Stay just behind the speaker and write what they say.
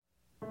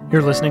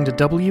You're listening to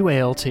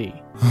WALT.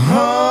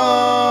 Homegrown.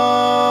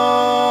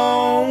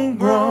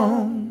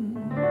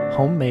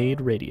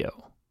 Homemade radio.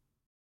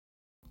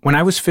 When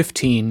I was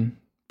 15,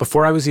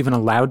 before I was even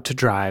allowed to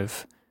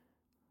drive,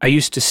 I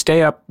used to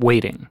stay up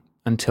waiting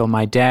until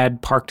my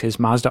dad parked his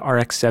Mazda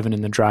RX-7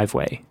 in the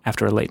driveway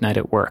after a late night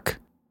at work.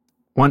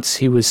 Once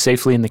he was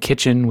safely in the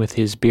kitchen with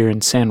his beer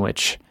and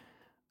sandwich,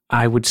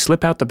 I would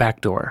slip out the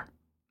back door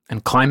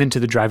and climb into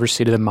the driver's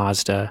seat of the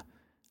Mazda,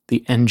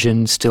 the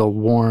engine still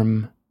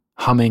warm,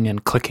 humming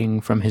and clicking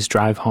from his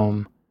drive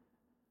home.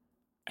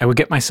 I would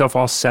get myself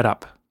all set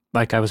up,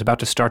 like I was about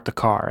to start the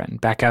car and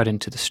back out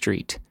into the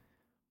street.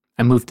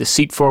 I moved the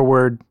seat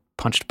forward,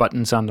 punched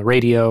buttons on the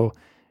radio,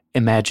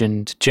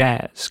 imagined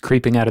jazz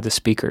creeping out of the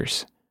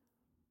speakers.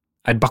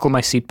 I'd buckle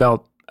my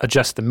seatbelt,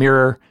 adjust the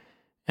mirror,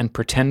 and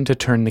pretend to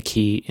turn the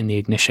key in the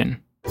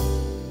ignition.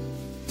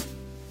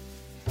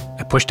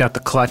 I pushed out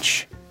the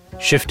clutch,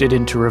 shifted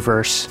into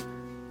reverse,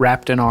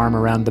 wrapped an arm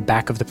around the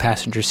back of the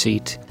passenger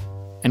seat,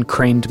 and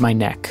craned my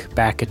neck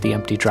back at the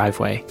empty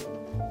driveway.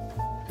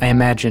 I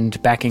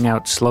imagined backing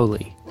out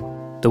slowly,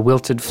 the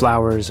wilted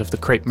flowers of the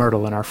crepe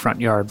myrtle in our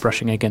front yard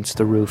brushing against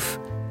the roof,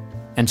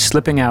 and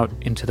slipping out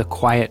into the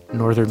quiet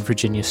Northern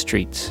Virginia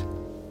streets,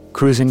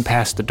 cruising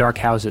past the dark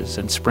houses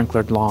and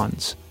sprinklered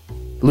lawns,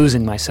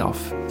 losing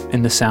myself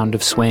in the sound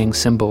of swaying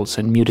cymbals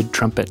and muted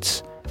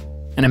trumpets,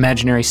 an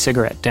imaginary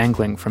cigarette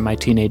dangling from my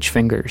teenage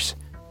fingers.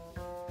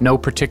 No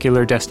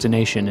particular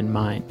destination in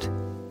mind,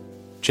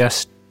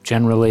 just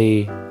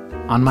generally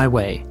on my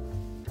way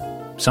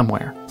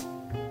somewhere.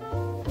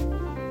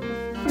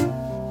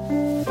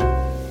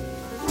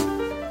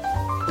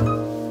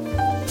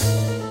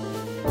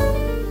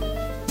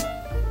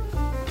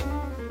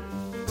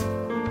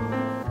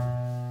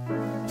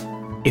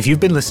 If you've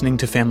been listening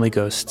to Family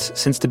Ghosts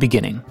since the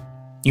beginning,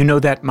 you know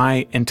that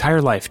my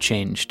entire life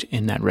changed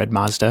in that red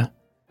Mazda.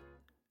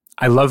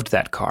 I loved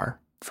that car,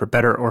 for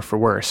better or for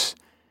worse,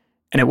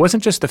 and it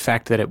wasn't just the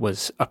fact that it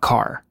was a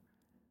car.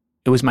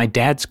 It was my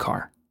dad's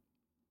car.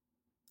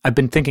 I've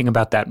been thinking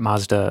about that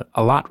Mazda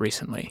a lot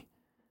recently.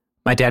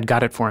 My dad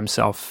got it for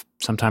himself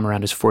sometime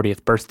around his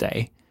 40th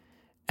birthday,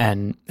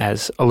 and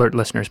as alert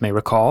listeners may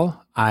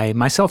recall, I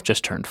myself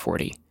just turned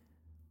 40.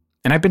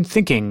 And I've been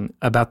thinking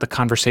about the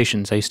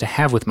conversations I used to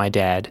have with my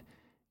dad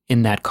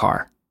in that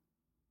car.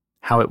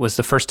 How it was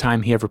the first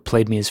time he ever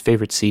played me his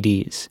favorite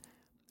CDs,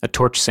 a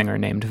torch singer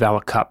named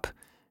Vala Cup,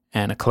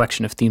 and a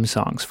collection of theme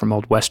songs from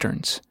old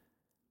westerns.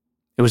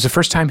 It was the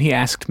first time he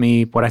asked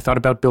me what I thought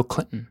about Bill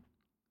Clinton.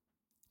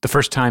 The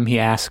first time he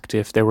asked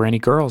if there were any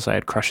girls I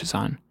had crushes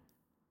on.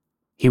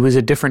 He was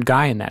a different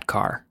guy in that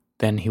car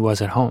than he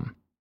was at home.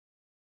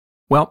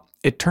 Well,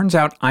 it turns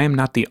out I am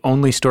not the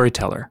only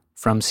storyteller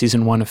from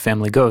Season 1 of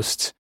Family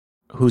Ghosts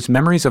whose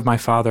memories of my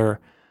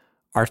father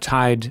are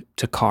tied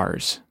to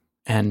cars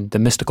and the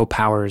mystical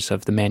powers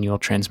of the manual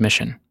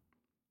transmission.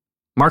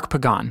 Mark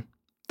Pagan,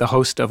 the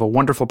host of a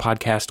wonderful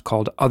podcast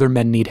called Other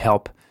Men Need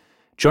Help,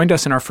 joined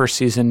us in our first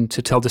season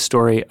to tell the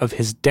story of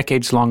his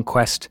decades-long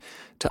quest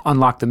to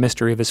unlock the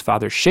mystery of his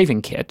father's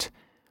shaving kit.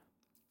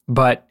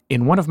 But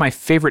in one of my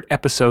favorite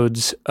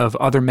episodes of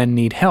Other Men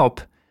Need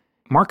Help,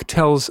 Mark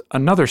tells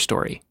another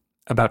story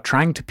about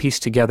trying to piece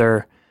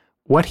together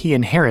what he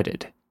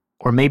inherited,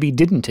 or maybe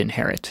didn't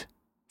inherit,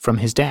 from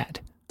his dad.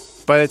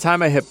 By the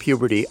time I hit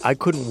puberty, I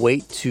couldn't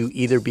wait to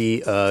either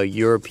be a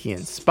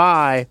European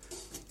spy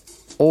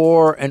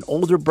or an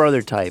older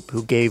brother type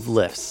who gave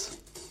lifts.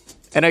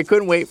 And I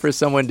couldn't wait for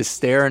someone to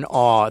stare in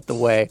awe at the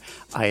way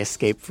I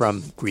escaped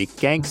from Greek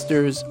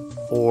gangsters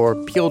or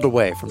peeled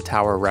away from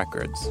Tower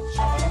Records.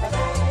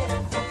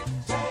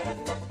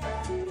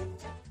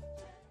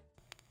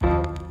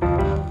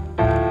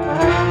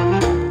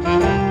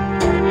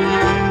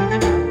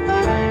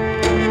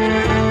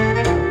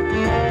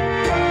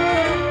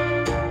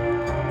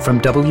 From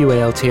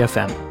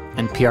WALT-FM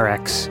and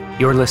PRX,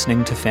 you're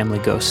listening to Family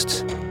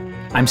Ghosts.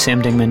 I'm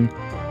Sam Dingman,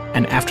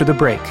 and after the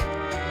break,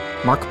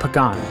 Mark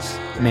Pagan's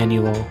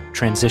manual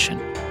transition.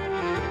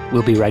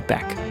 We'll be right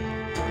back.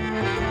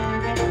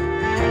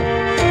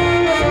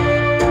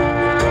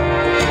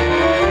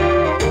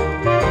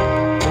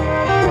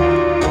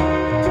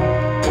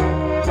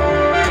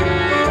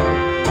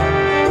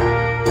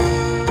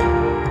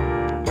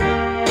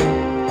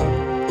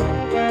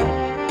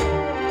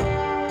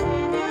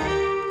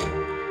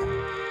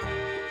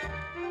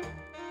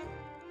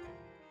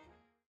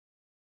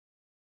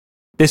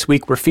 This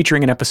week, we're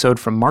featuring an episode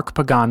from Mark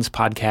Pagan's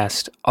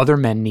podcast, Other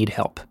Men Need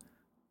Help.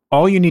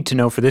 All you need to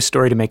know for this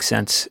story to make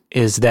sense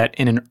is that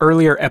in an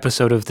earlier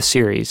episode of the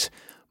series,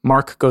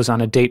 Mark goes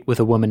on a date with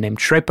a woman named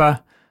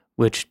Shrepa,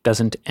 which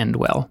doesn't end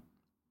well.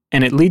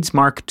 And it leads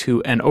Mark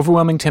to an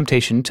overwhelming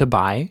temptation to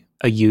buy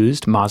a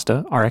used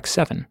Mazda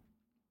RX-7.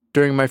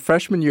 During my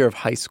freshman year of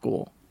high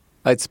school,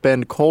 I'd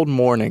spend cold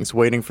mornings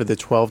waiting for the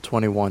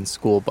 1221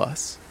 school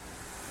bus.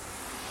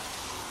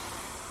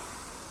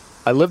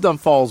 I lived on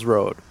Falls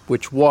Road,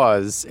 which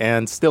was,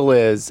 and still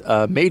is,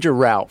 a major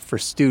route for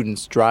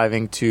students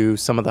driving to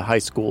some of the high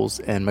schools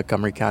in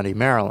Montgomery County,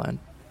 Maryland.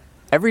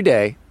 Every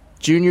day,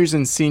 juniors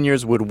and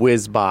seniors would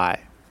whiz by,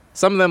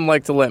 Some of them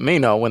liked to let me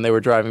know when they were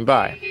driving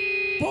by.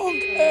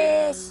 Punk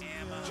ass!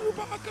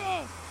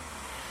 Chewbacca!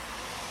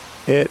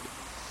 It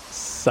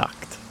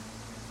sucked.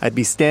 I'd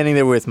be standing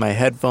there with my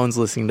headphones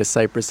listening to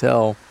Cypress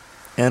Hill,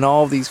 and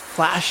all these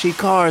flashy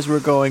cars were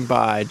going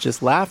by,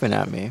 just laughing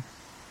at me.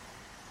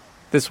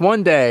 This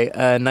one day,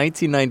 a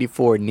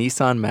 1994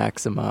 Nissan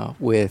Maxima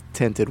with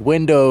tinted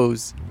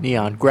windows,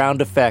 neon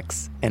ground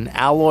effects, and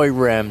alloy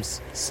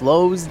rims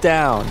slows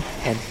down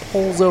and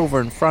pulls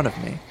over in front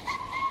of me.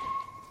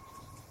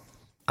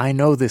 I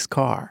know this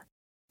car.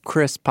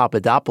 Chris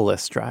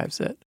Papadopoulos drives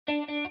it.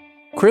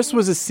 Chris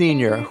was a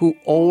senior who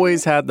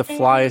always had the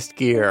flyest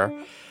gear,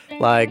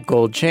 like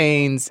gold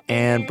chains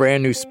and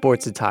brand new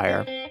sports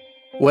attire.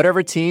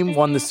 Whatever team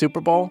won the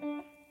Super Bowl,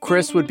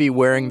 Chris would be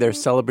wearing their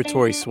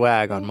celebratory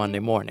swag on Monday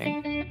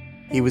morning.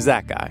 He was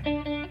that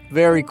guy.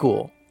 Very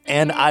cool.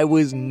 And I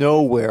was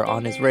nowhere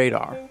on his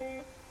radar.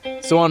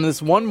 So on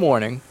this one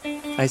morning,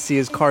 I see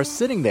his car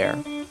sitting there,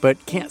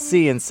 but can't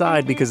see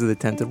inside because of the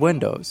tinted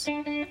windows.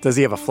 Does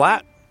he have a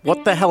flat?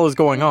 What the hell is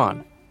going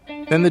on?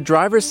 Then the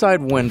driver's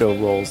side window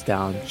rolls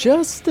down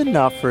just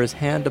enough for his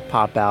hand to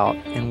pop out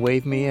and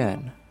wave me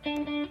in.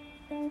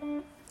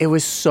 It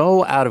was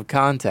so out of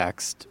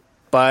context,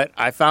 but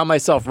I found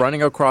myself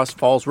running across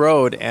Falls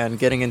Road and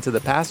getting into the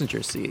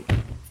passenger seat.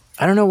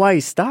 I don't know why he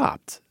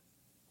stopped.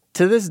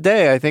 To this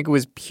day, I think it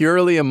was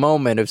purely a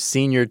moment of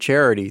senior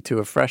charity to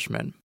a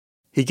freshman.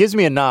 He gives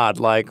me a nod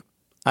like,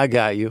 I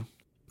got you.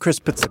 Chris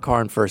puts the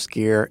car in first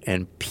gear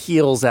and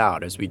peels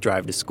out as we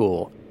drive to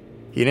school.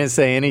 He didn't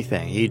say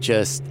anything. He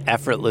just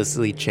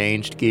effortlessly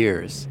changed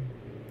gears.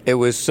 It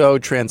was so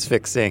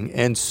transfixing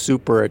and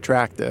super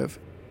attractive.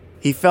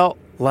 He felt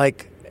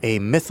like a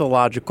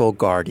mythological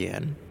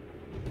guardian.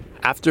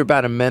 After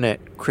about a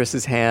minute,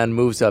 Chris's hand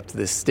moves up to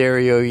the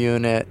stereo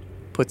unit,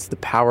 puts the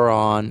power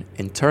on,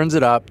 and turns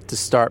it up to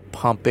start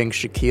pumping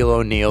Shaquille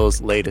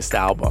O'Neal's latest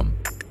album.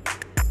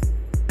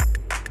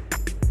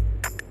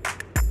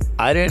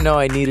 I didn't know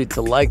I needed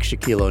to like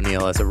Shaquille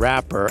O'Neal as a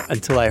rapper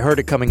until I heard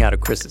it coming out of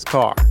Chris's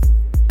car.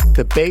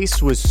 The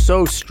bass was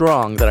so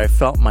strong that I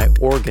felt my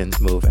organs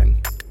moving.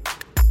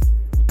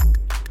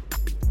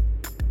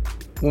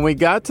 When we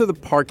got to the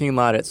parking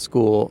lot at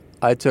school,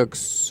 I took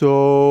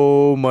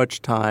so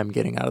much time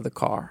getting out of the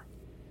car.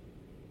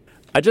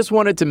 I just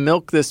wanted to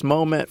milk this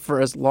moment for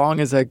as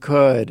long as I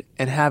could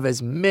and have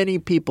as many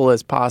people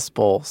as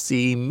possible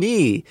see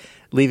me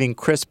leaving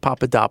Chris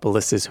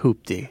Papadopoulos'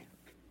 hoopty.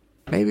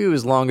 Maybe it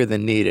was longer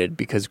than needed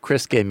because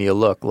Chris gave me a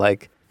look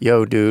like,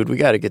 yo, dude, we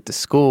got to get to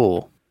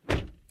school.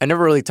 I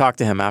never really talked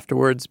to him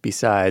afterwards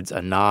besides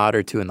a nod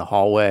or two in the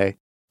hallway.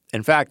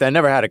 In fact, I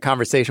never had a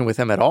conversation with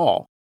him at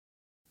all.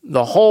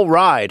 The whole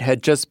ride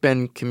had just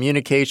been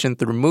communication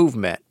through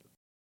movement.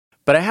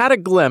 But I had a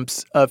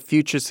glimpse of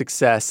future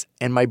success,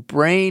 and my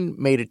brain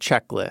made a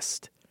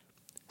checklist.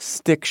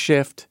 Stick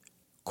shift,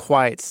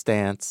 quiet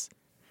stance,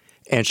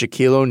 and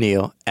Shaquille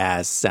O'Neal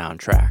as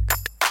soundtrack.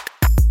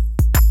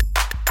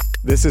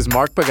 This is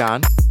Mark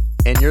Pagan,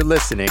 and you're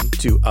listening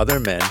to Other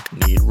Men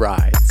Need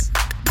Rides.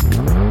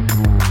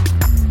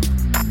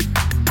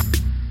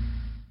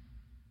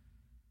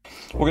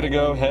 We're going to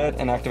go ahead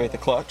and activate the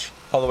clutch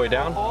all the way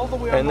down,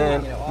 and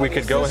then we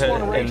could go ahead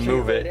and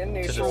move it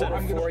to the center.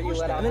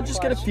 And then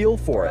just get a feel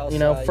for it. You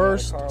know,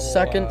 first,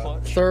 second,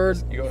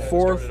 third,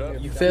 fourth,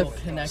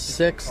 fifth,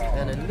 sixth,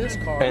 and in this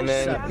car, and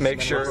then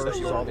make sure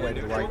all the way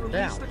to right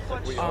down.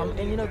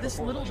 And you know,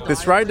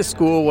 This ride to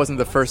school wasn't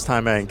the first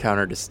time I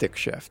encountered a stick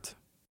shift,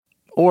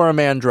 or a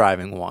man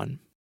driving one.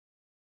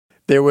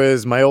 There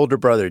was my older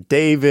brother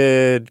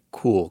David,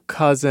 cool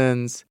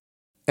cousins,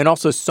 and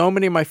also so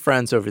many of my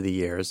friends over the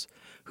years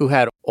who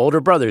had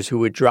older brothers who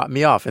would drop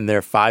me off in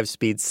their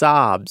 5-speed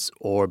Saabs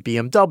or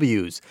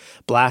BMWs,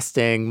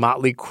 blasting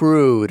Motley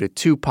Crue to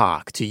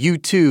Tupac to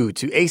U2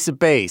 to Ace of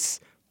Base.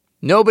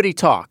 Nobody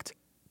talked.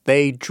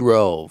 They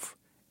drove,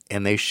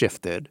 and they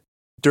shifted.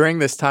 During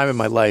this time in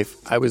my life,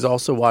 I was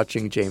also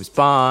watching James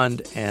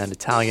Bond and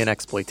Italian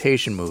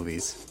exploitation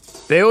movies.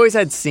 They always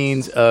had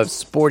scenes of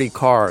sporty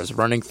cars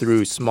running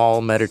through small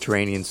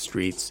Mediterranean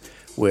streets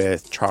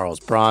with Charles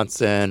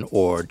Bronson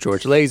or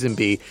George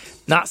Lazenby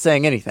not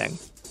saying anything.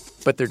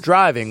 But their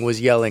driving was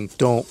yelling,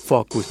 "Don't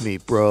fuck with me,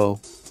 bro."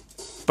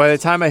 By the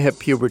time I hit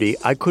puberty,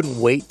 I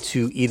couldn't wait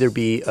to either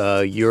be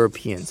a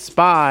European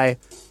spy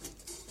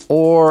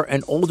or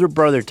an older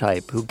brother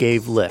type who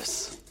gave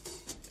lifts.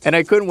 And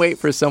I couldn't wait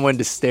for someone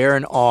to stare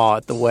in awe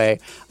at the way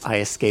I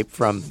escaped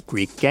from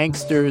Greek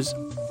gangsters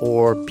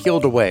or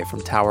peeled away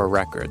from Tower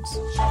Records.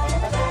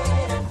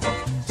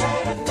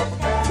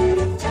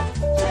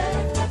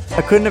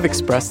 I couldn't have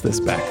expressed this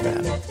back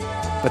then,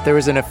 but there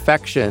was an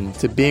affection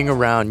to being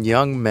around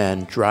young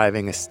men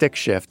driving a stick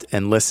shift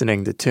and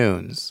listening to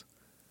tunes.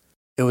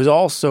 It was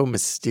all so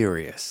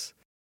mysterious.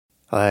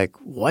 Like,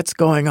 what's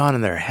going on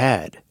in their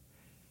head?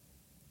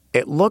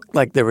 It looked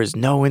like there was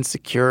no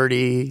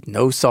insecurity,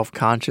 no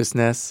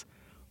self-consciousness.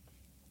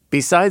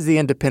 Besides the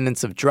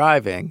independence of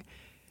driving,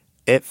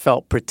 it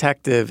felt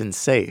protective and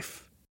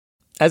safe.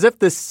 As if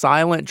this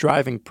silent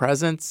driving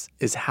presence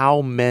is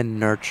how men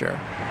nurture.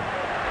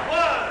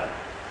 1,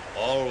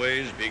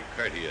 be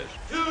courteous.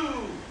 2,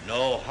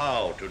 know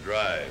how to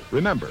drive.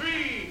 Remember,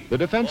 3, the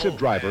defensive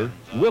driver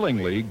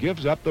willingly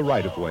gives up the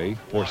right-of-way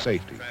for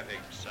safety. Traffic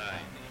signs.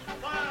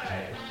 5,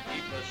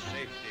 keep a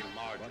safety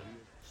margin.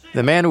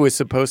 The man who was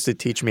supposed to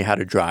teach me how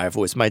to drive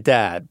was my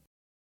dad.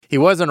 He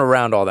wasn't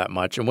around all that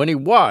much, and when he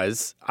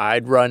was,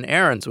 I'd run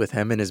errands with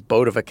him in his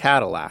boat of a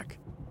Cadillac.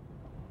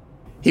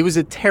 He was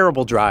a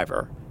terrible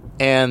driver,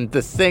 and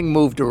the thing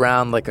moved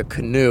around like a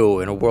canoe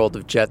in a world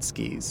of jet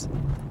skis.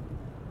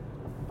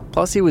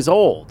 Plus, he was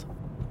old,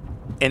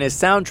 and his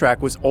soundtrack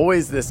was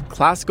always this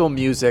classical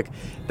music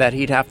that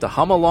he'd have to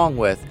hum along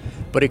with,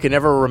 but he could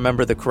never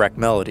remember the correct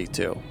melody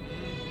to.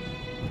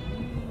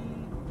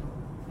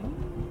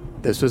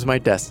 This was my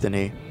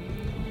destiny,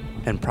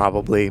 and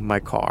probably my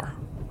car.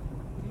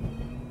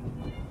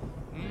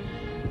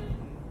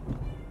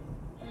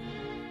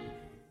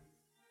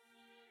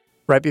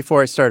 Right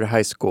before I started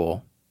high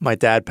school, my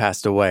dad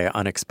passed away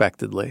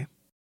unexpectedly.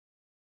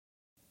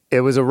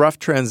 It was a rough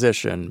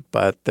transition,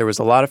 but there was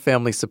a lot of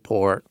family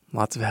support,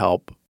 lots of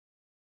help.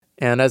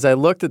 And as I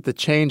looked at the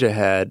change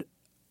ahead,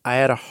 I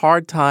had a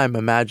hard time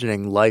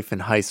imagining life in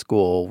high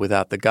school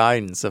without the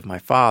guidance of my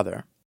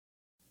father.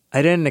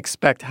 I didn't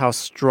expect how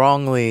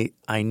strongly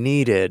I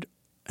needed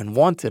and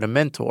wanted a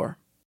mentor.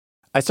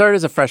 I started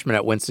as a freshman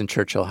at Winston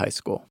Churchill High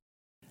School.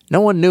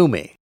 No one knew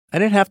me. I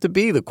didn't have to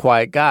be the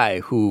quiet guy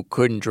who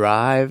couldn't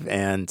drive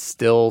and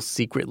still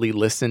secretly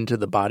listened to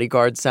the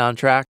Bodyguard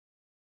soundtrack.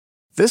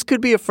 This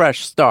could be a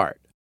fresh start.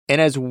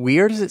 And as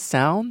weird as it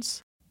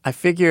sounds, I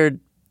figured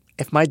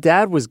if my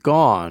dad was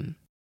gone,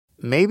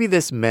 maybe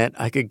this meant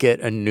I could get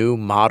a new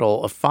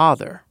model of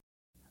father.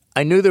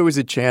 I knew there was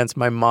a chance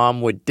my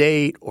mom would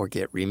date or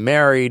get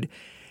remarried,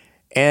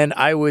 and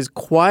I was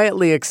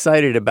quietly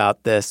excited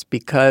about this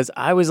because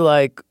I was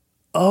like,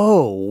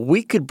 oh,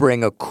 we could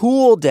bring a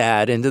cool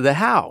dad into the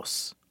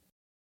house.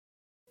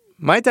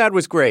 My dad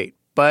was great,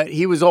 but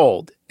he was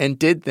old and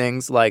did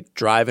things like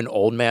drive an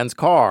old man's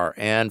car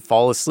and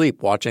fall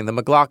asleep watching the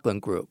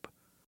McLaughlin Group.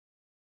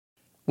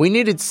 We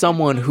needed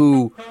someone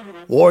who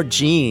wore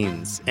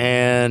jeans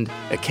and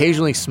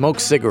occasionally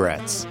smoked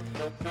cigarettes.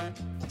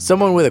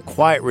 Someone with a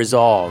quiet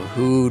resolve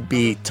who'd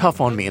be tough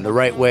on me in the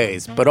right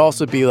ways, but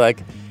also be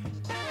like,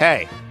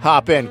 hey,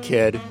 hop in,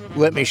 kid.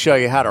 Let me show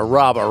you how to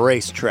rob a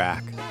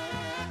racetrack.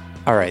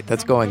 All right,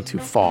 that's going too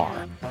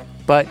far.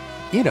 But,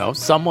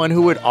 someone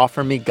who would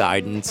offer me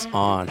guidance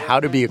on how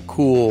to be a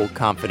cool,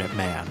 confident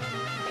man.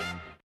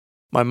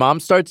 My mom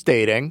starts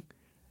dating,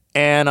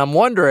 and I'm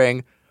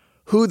wondering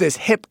who this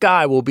hip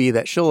guy will be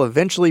that she'll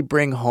eventually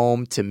bring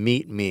home to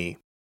meet me.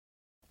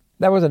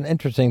 That was an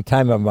interesting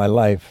time of my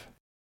life.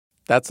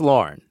 That's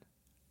Lauren,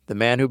 the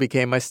man who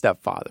became my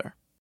stepfather.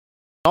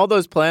 All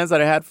those plans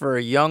that I had for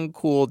a young,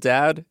 cool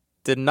dad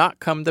did not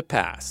come to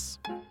pass.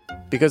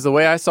 Because the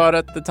way I saw it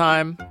at the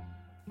time,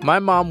 my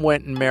mom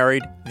went and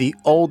married the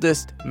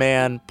oldest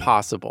man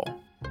possible.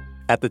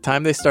 At the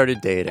time they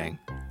started dating,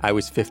 I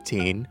was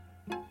 15,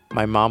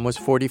 my mom was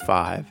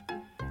 45,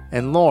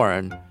 and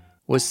Lauren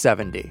was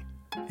 70.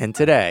 And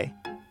today,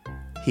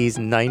 he's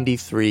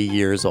 93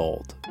 years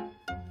old.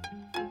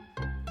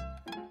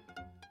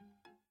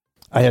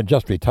 I had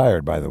just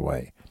retired, by the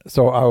way.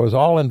 So I was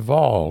all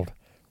involved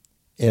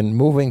in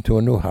moving to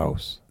a new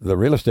house. The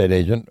real estate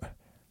agent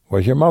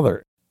was your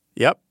mother.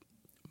 Yep.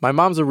 My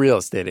mom's a real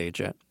estate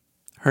agent.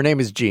 Her name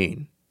is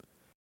Jean.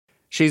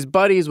 She's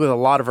buddies with a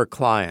lot of her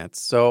clients,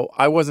 so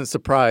I wasn't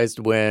surprised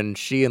when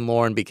she and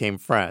Lauren became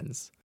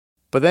friends.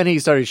 But then he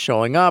started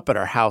showing up at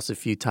our house a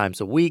few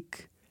times a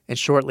week, and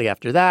shortly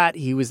after that,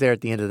 he was there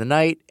at the end of the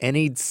night, and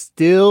he'd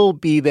still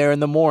be there in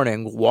the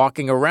morning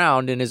walking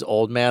around in his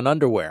old man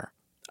underwear.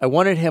 I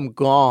wanted him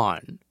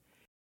gone.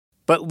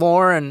 But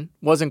Lauren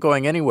wasn't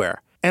going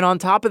anywhere. And on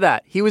top of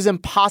that, he was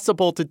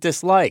impossible to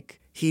dislike.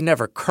 He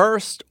never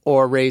cursed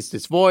or raised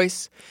his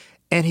voice,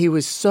 and he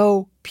was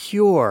so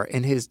pure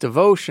in his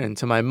devotion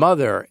to my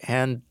mother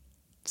and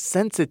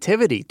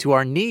sensitivity to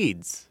our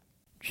needs.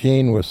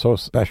 Jean was so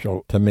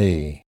special to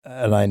me,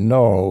 and I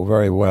know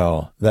very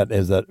well that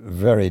is a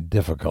very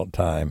difficult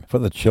time for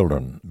the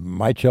children,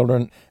 my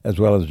children as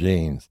well as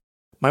Jean's.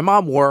 My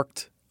mom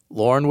worked,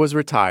 Lauren was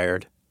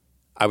retired,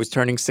 I was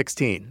turning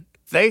 16.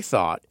 They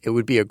thought it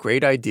would be a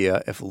great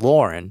idea if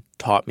Lauren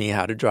taught me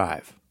how to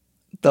drive.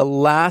 The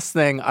last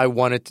thing I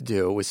wanted to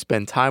do was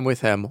spend time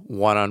with him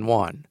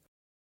one-on-one.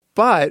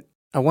 But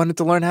I wanted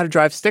to learn how to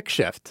drive stick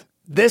shift.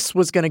 This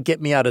was going to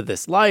get me out of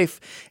this life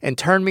and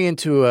turn me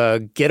into a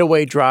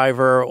getaway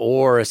driver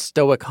or a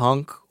stoic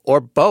hunk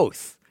or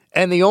both.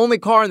 And the only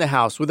car in the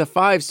house with a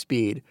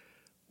 5-speed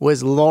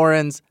was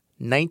Lauren's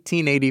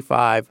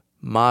 1985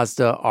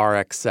 Mazda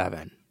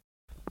RX-7.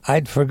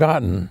 I'd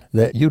forgotten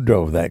that you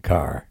drove that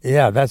car.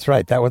 Yeah, that's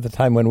right. That was the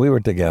time when we were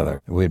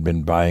together. We'd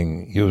been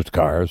buying used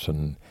cars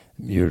and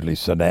usually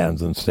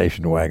sedans and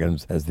station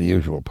wagons as the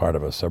usual part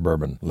of a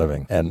suburban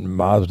living. And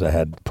Mazda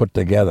had put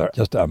together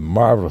just a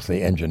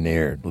marvelously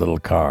engineered little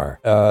car.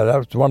 That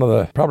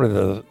was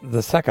probably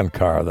the second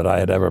car that I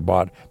had ever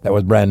bought that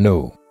was brand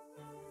new.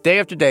 Day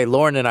after day,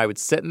 Lauren and I would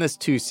sit in this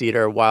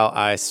two-seater while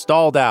I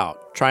stalled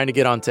out, trying to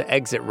get onto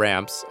exit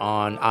ramps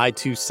on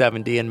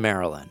I-270 in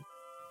Maryland.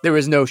 There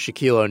was no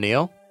Shaquille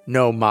O'Neal,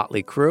 no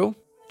Motley Crue,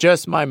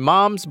 just my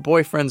mom's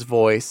boyfriend's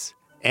voice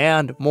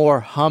and more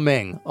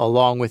humming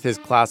along with his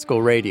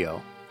classical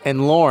radio.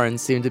 And Lauren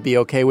seemed to be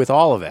okay with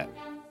all of it.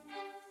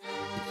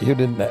 You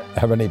didn't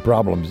have any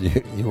problems.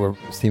 You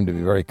seemed to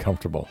be very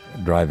comfortable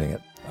driving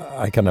it.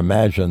 I can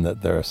imagine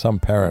that there are some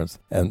parents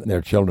and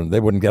their children, they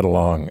wouldn't get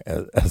along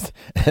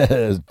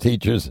as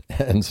teachers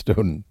and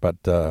students, but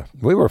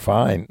we were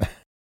fine.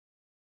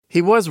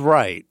 He was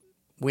right.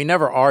 We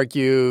never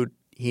argued.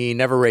 He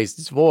never raised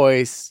his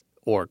voice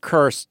or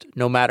cursed,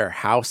 no matter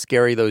how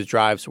scary those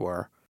drives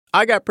were.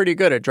 I got pretty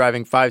good at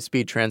driving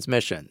 5-speed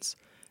transmissions.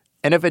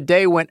 And if a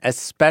day went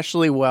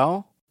especially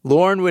well,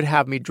 Lauren would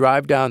have me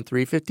drive down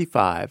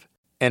 355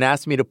 and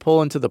ask me to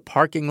pull into the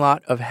parking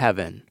lot of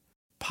heaven,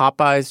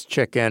 Popeye's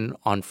Chicken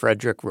on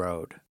Frederick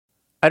Road.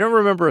 I don't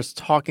remember us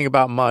talking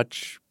about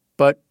much,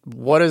 but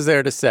what is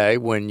there to say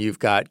when you've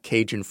got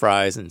Cajun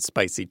fries and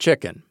spicy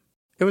chicken?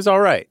 It was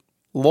all right.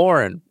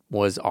 Lauren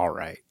was all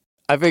right.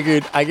 I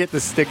figured I'd get the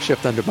stick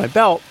shift under my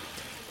belt,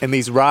 and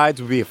these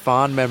rides would be a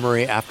fond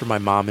memory after my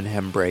mom and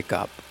him break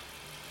up.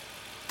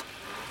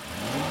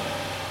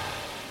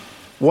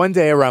 One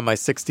day around my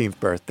 16th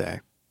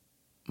birthday,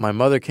 my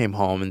mother came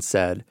home and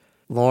said,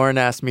 Lauren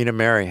asked me to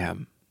marry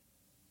him.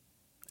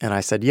 And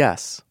I said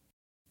yes.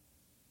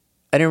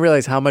 I didn't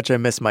realize how much I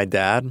missed my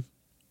dad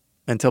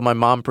until my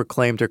mom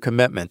proclaimed her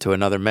commitment to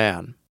another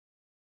man.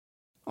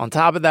 On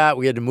top of that,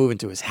 we had to move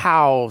into his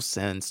house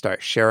and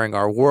start sharing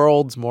our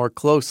worlds more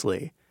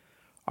closely.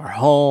 Our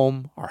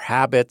home, our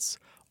habits,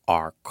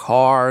 our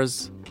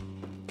cars.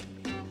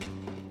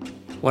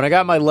 When I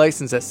got my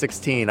license at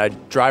 16,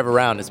 I'd drive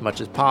around as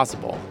much as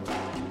possible.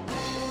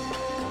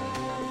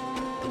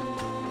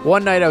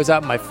 One night I was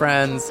out with my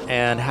friends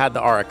and had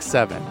the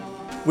RX-7.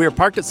 We were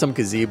parked at some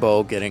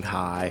gazebo getting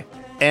high,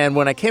 and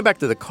when I came back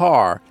to the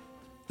car,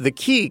 the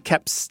key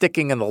kept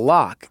sticking in the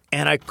lock,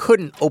 and I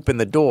couldn't open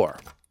the door.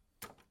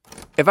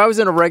 If I was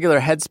in a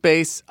regular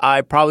headspace, I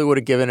probably would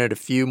have given it a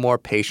few more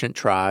patient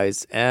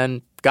tries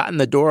and gotten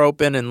the door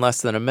open in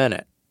less than a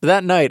minute.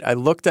 That night, I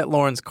looked at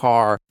Lauren's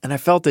car, and I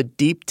felt a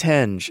deep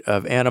tinge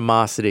of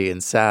animosity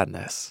and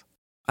sadness.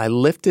 I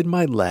lifted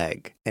my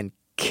leg and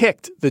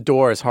kicked the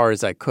door as hard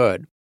as I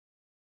could.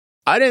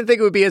 I didn't think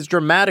it would be as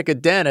dramatic a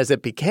dent as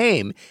it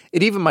became,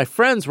 and even my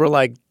friends were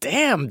like,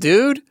 damn,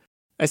 dude.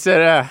 I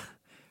said,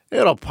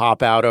 it'll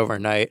pop out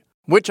overnight,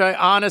 which I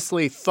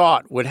honestly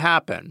thought would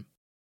happen.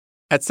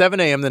 At 7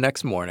 a.m. the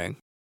next morning,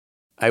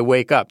 I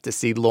wake up to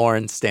see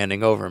Lauren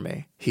standing over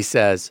me. He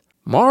says,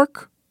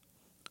 Mark,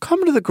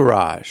 come to the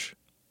garage.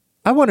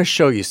 I want to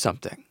show you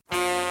something.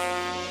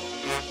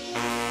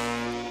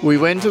 We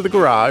went into the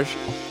garage.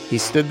 He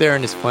stood there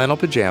in his flannel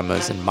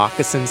pajamas and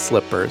moccasin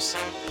slippers,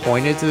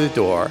 pointed to the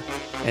door,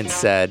 and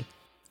said,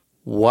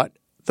 what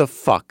the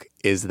fuck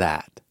is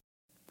that?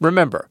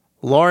 Remember,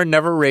 Lauren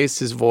never raised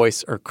his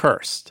voice or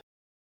cursed.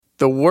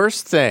 The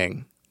worst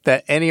thing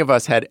that any of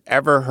us had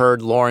ever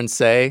heard Lauren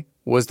say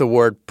was the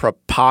word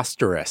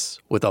preposterous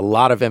with a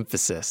lot of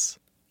emphasis.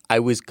 I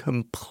was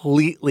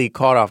completely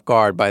caught off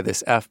guard by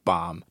this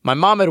F-bomb. My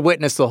mom had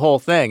witnessed the whole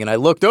thing, and I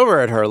looked over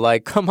at her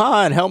like, come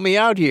on, help me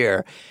out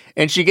here.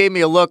 And she gave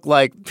me a look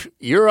like,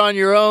 you're on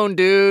your own,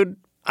 dude.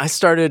 I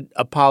started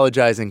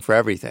apologizing for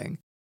everything.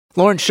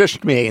 Lauren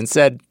shushed me and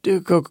said,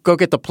 dude, go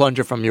get the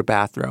plunger from your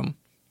bathroom.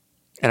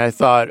 And I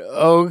thought,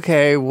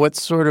 okay, what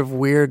sort of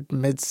weird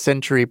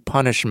mid-century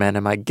punishment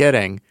am I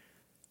getting?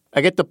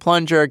 I get the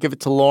plunger, give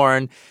it to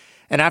Lauren,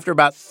 and after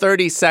about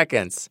 30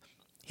 seconds,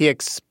 he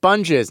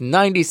expunges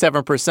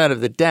 97%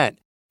 of the dent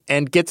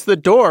and gets the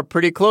door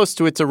pretty close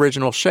to its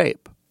original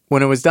shape.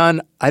 When it was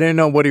done, I didn't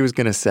know what he was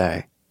going to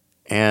say,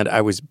 and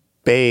I was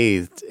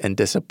bathed in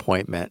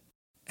disappointment.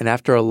 And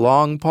after a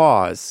long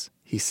pause,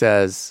 he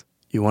says,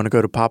 you want to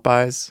go to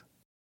Popeye's?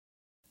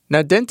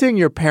 Now, denting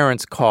your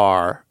parents'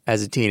 car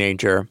as a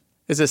teenager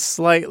is a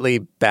slightly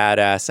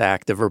badass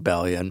act of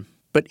rebellion,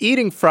 but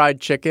eating fried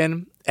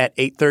chicken at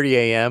 8:30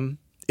 a.m.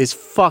 is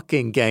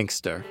fucking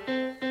gangster.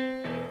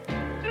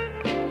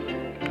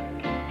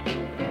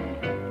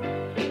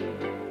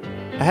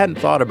 I hadn't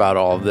thought about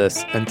all of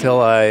this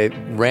until I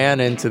ran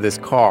into this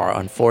car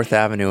on 4th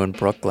Avenue in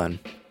Brooklyn.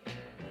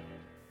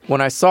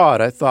 When I saw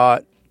it, I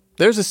thought,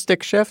 there's a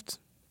stick shift.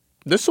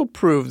 This will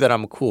prove that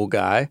I'm a cool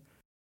guy.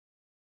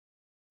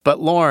 But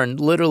Lauren,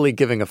 literally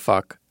giving a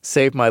fuck,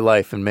 saved my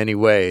life in many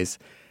ways,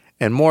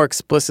 and more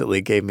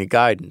explicitly gave me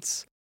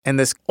guidance. And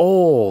this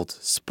old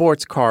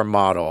sports car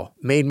model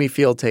made me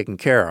feel taken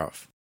care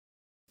of.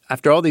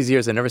 After all these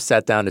years, I never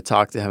sat down to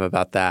talk to him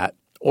about that,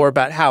 or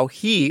about how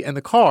he and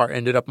the car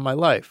ended up in my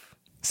life.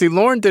 See,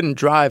 Lauren didn't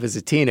drive as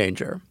a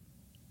teenager.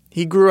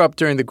 He grew up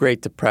during the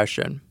Great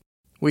Depression.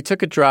 We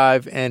took a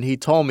drive, and he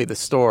told me the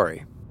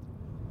story.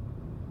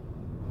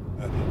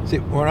 See,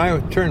 when I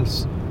turned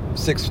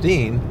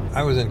 16,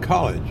 I was in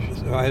college,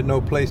 so I had no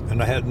place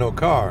and I had no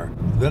car.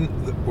 Then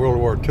World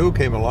War II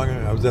came along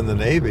and I was in the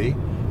Navy,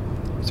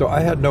 So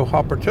I had no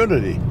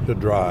opportunity to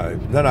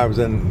drive. Then I was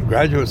in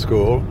graduate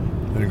school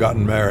and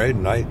gotten married,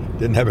 and I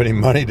didn't have any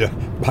money to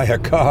buy a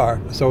car.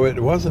 So it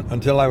wasn't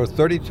until I was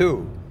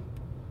 32.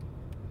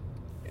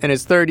 In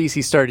his 30s,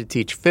 he started to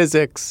teach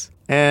physics,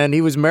 and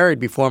he was married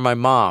before my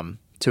mom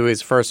to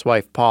his first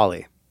wife,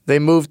 Polly. They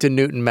moved to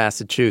Newton,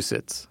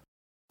 Massachusetts.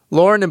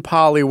 Lauren and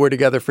Polly were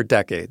together for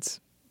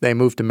decades. They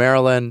moved to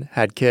Maryland,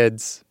 had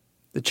kids.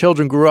 The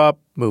children grew up,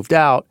 moved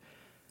out.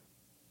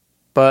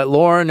 But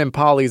Lauren and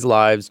Polly's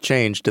lives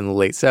changed in the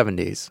late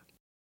 70s.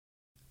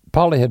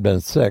 Polly had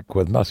been sick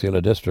with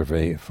muscular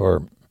dystrophy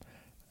for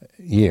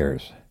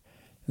years.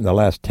 In the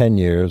last 10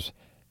 years,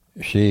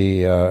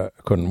 she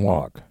couldn't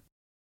walk.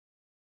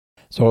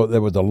 So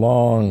there was a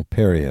long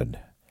period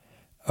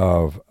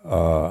of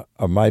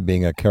my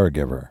being a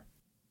caregiver.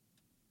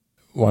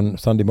 One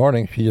Sunday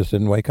morning, she just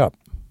didn't wake up.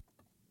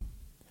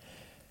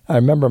 I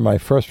remember my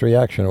first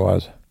reaction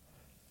was,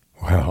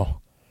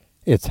 well,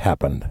 it's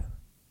happened.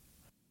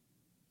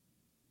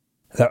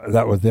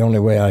 That was the only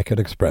way I could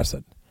express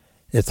it.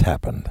 It's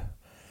happened.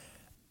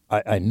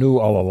 I knew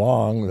all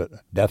along that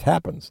death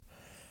happens.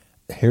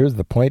 Here's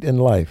the point in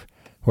life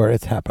where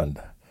it's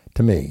happened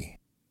to me.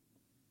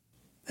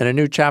 And a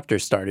new chapter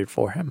started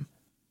for him.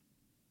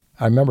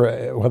 I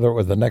remember whether it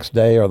was the next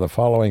day or the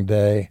following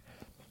day,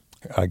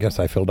 I guess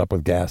I filled up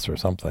with gas or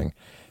something,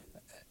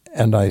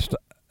 and I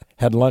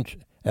had lunch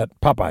at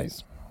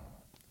Popeyes.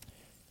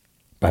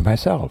 By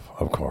myself,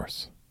 of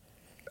course.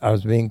 I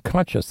was being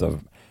conscious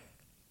of,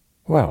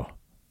 well,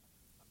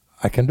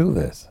 I can do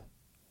this.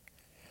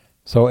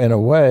 So in a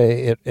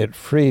way, it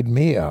freed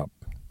me up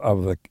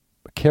of the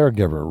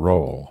caregiver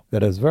role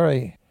that is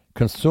very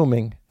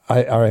consuming.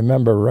 I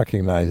remember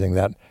recognizing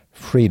that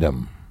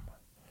freedom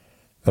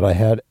that I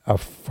had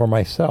for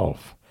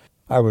myself.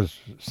 I was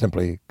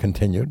simply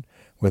continued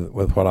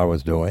with what I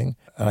was doing,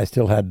 and I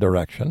still had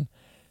direction,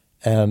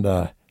 and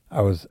I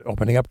was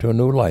opening up to a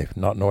new life,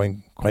 not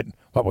knowing quite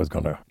what was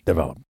going to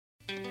develop.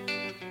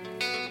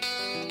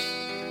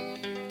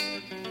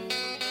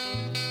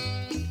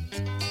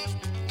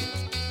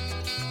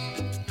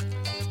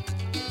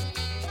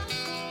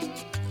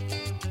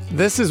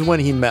 This is when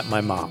he met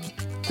my mom.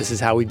 This is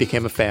how we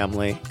became a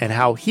family and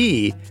how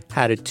he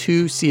had a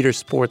 2-seater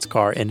sports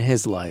car in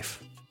his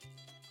life.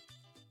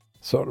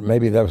 So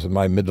maybe that was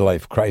my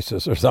midlife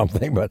crisis or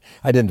something, but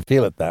I didn't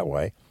feel it that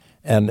way.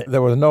 And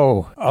there was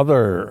no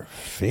other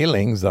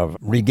feelings of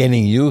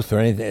regaining youth or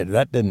anything.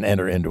 That didn't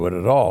enter into it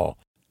at all.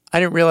 I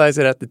didn't realize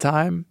it at the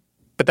time,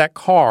 but that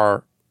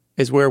car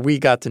is where we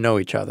got to know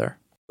each other.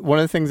 One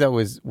of the things that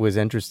was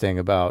interesting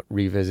about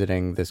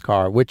revisiting this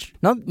car, which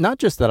not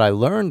just that I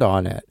learned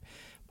on it,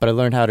 but I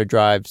learned how to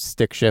drive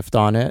stick shift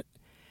on it.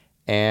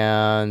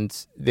 And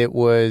it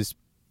was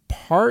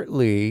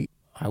partly,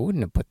 I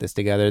wouldn't have put this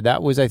together,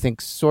 that was, I think,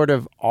 sort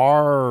of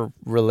our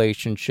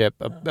relationship,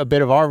 a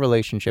bit of our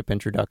relationship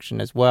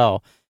introduction as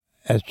well.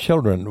 As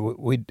children,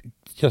 we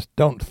just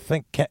don't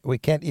think, we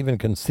can't even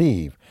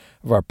conceive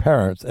of our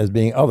parents as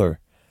being other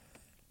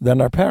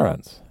than our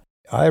parents.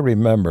 I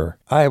remember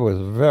I was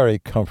very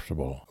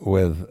comfortable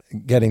with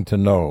getting to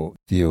know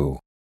you.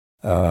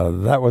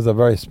 That was a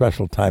very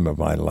special time of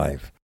my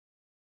life.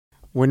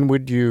 When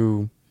would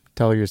you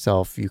tell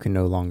yourself you can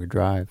no longer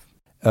drive?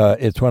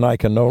 It's when I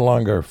can no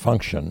longer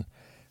function,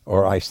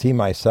 or I see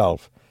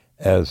myself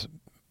as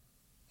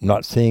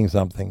not seeing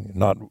something,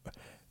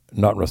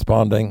 not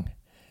responding.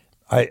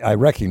 I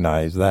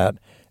recognize that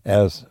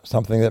as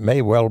something that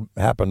may well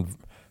happen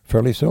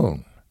fairly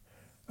soon.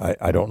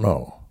 I don't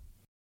know.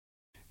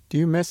 Do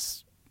you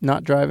miss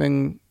not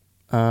driving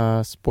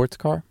a sports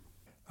car?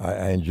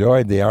 I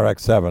enjoyed the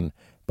RX-7,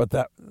 but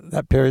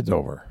that period's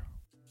over.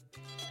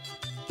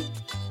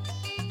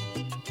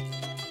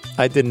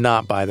 I did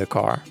not buy the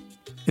car.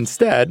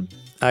 Instead,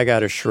 I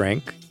got a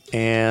shrink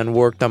and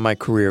worked on my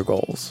career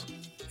goals.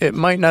 It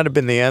might not have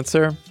been the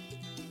answer,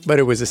 but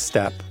it was a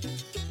step.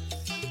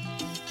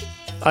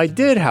 I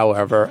did,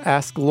 however,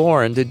 ask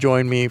Lauren to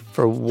join me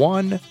for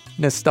one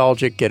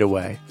nostalgic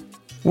getaway.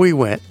 We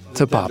went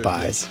to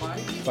Popeyes.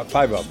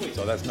 5 of them,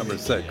 so that's number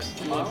 6.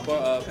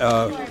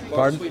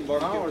 Pardon?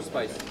 Or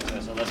spicy?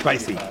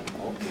 Spicy.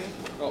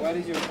 What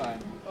is your time?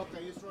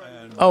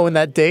 Oh, and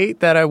that date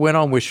that I went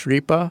on with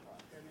Shripa,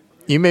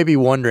 you may be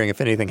wondering if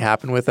anything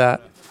happened with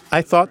that.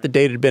 I thought the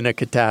date had been a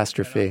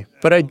catastrophe,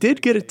 but I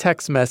did get a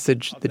text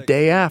message the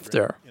day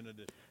after.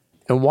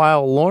 And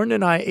while Lauren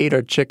and I ate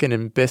our chicken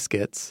and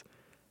biscuits,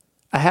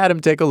 I had him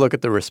take a look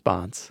at the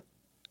response.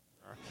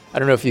 I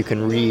don't know if you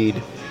can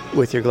read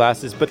with your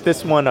glasses, but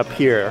this one up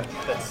here,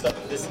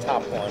 this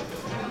top one.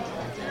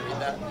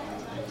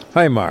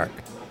 Hi, Mark.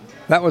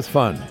 That was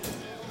fun.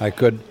 I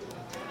could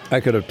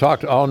have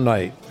talked all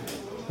night.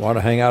 Want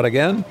to hang out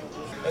again?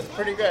 That's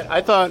pretty good.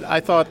 I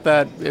thought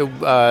that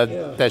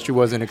that she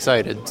wasn't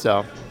excited.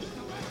 So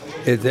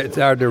it's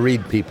hard to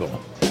read people.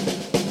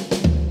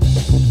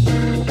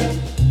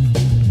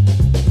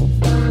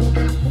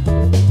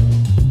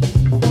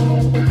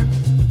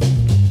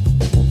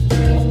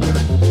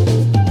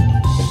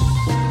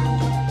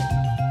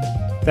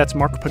 That's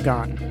Mark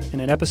Pagan in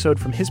an episode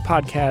from his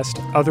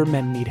podcast, Other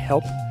Men Need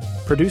Help,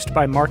 produced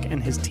by Mark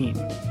and his team,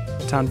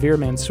 Tanvir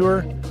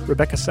Mansour,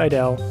 Rebecca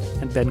Seidel,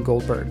 and Ben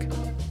Goldberg.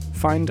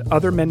 Find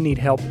Other Men Need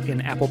Help in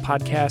Apple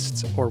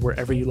Podcasts or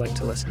wherever you like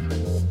to listen.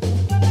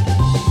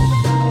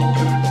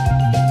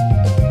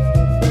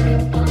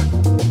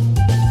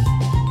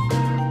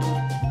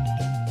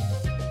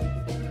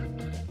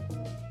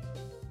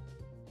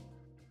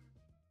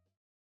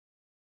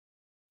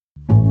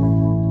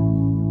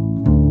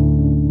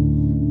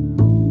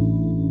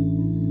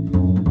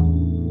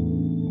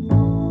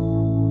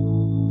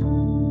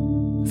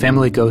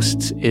 Family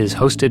Ghosts is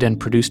hosted and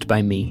produced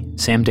by me,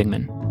 Sam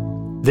Dingman.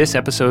 This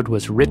episode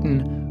was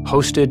written,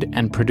 hosted,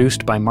 and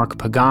produced by Mark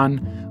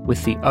Pagan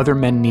with the Other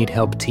Men Need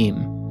Help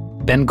team,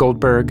 Ben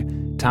Goldberg,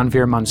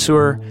 Tanvir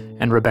Mansour,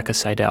 and Rebecca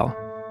Seidel.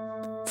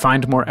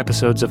 Find more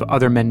episodes of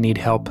Other Men Need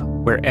Help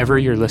wherever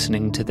you're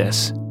listening to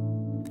this.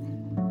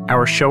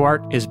 Our show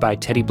art is by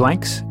Teddy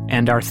Blanks,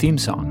 and our theme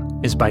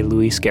song is by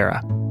Louis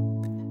Scarra.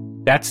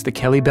 That's the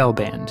Kelly Bell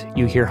Band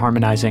you hear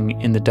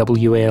harmonizing in the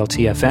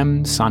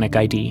WALT-FM Sonic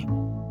ID.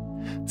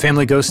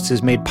 Family Ghosts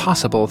is made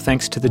possible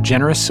thanks to the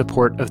generous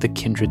support of the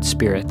Kindred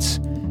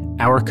Spirits,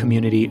 our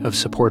community of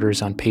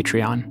supporters on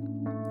Patreon.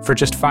 For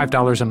just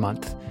 $5 a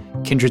month,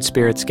 Kindred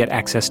Spirits get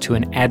access to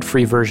an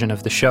ad-free version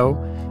of the show,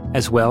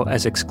 as well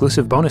as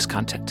exclusive bonus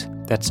content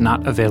that's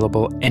not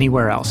available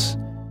anywhere else.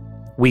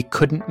 We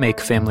couldn't make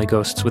Family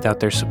Ghosts without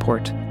their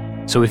support,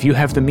 so if you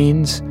have the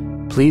means,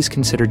 please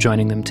consider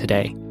joining them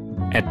today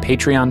at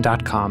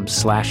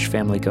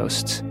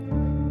patreon.com/familyghosts.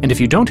 And if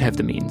you don't have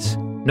the means,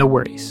 no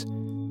worries.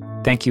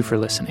 Thank you for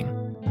listening.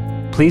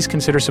 Please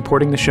consider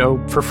supporting the show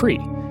for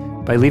free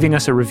by leaving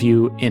us a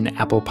review in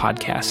Apple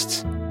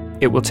Podcasts.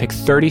 It will take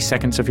 30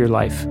 seconds of your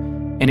life,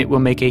 and it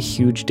will make a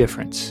huge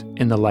difference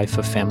in the life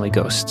of Family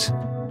Ghosts.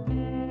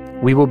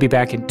 We will be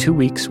back in 2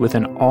 weeks with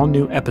an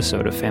all-new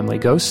episode of Family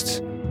Ghosts,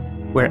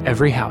 where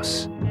every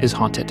house is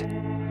haunted.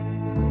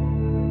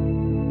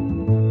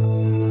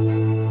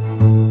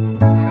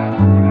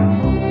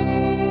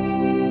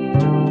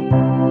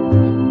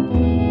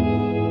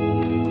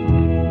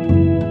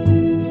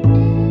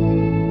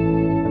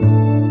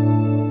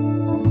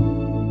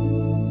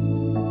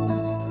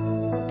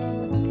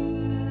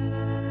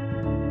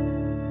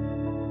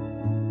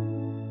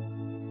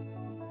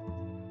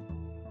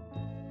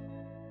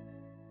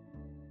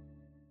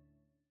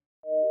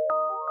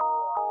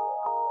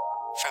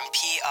 From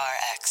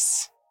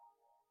PRX.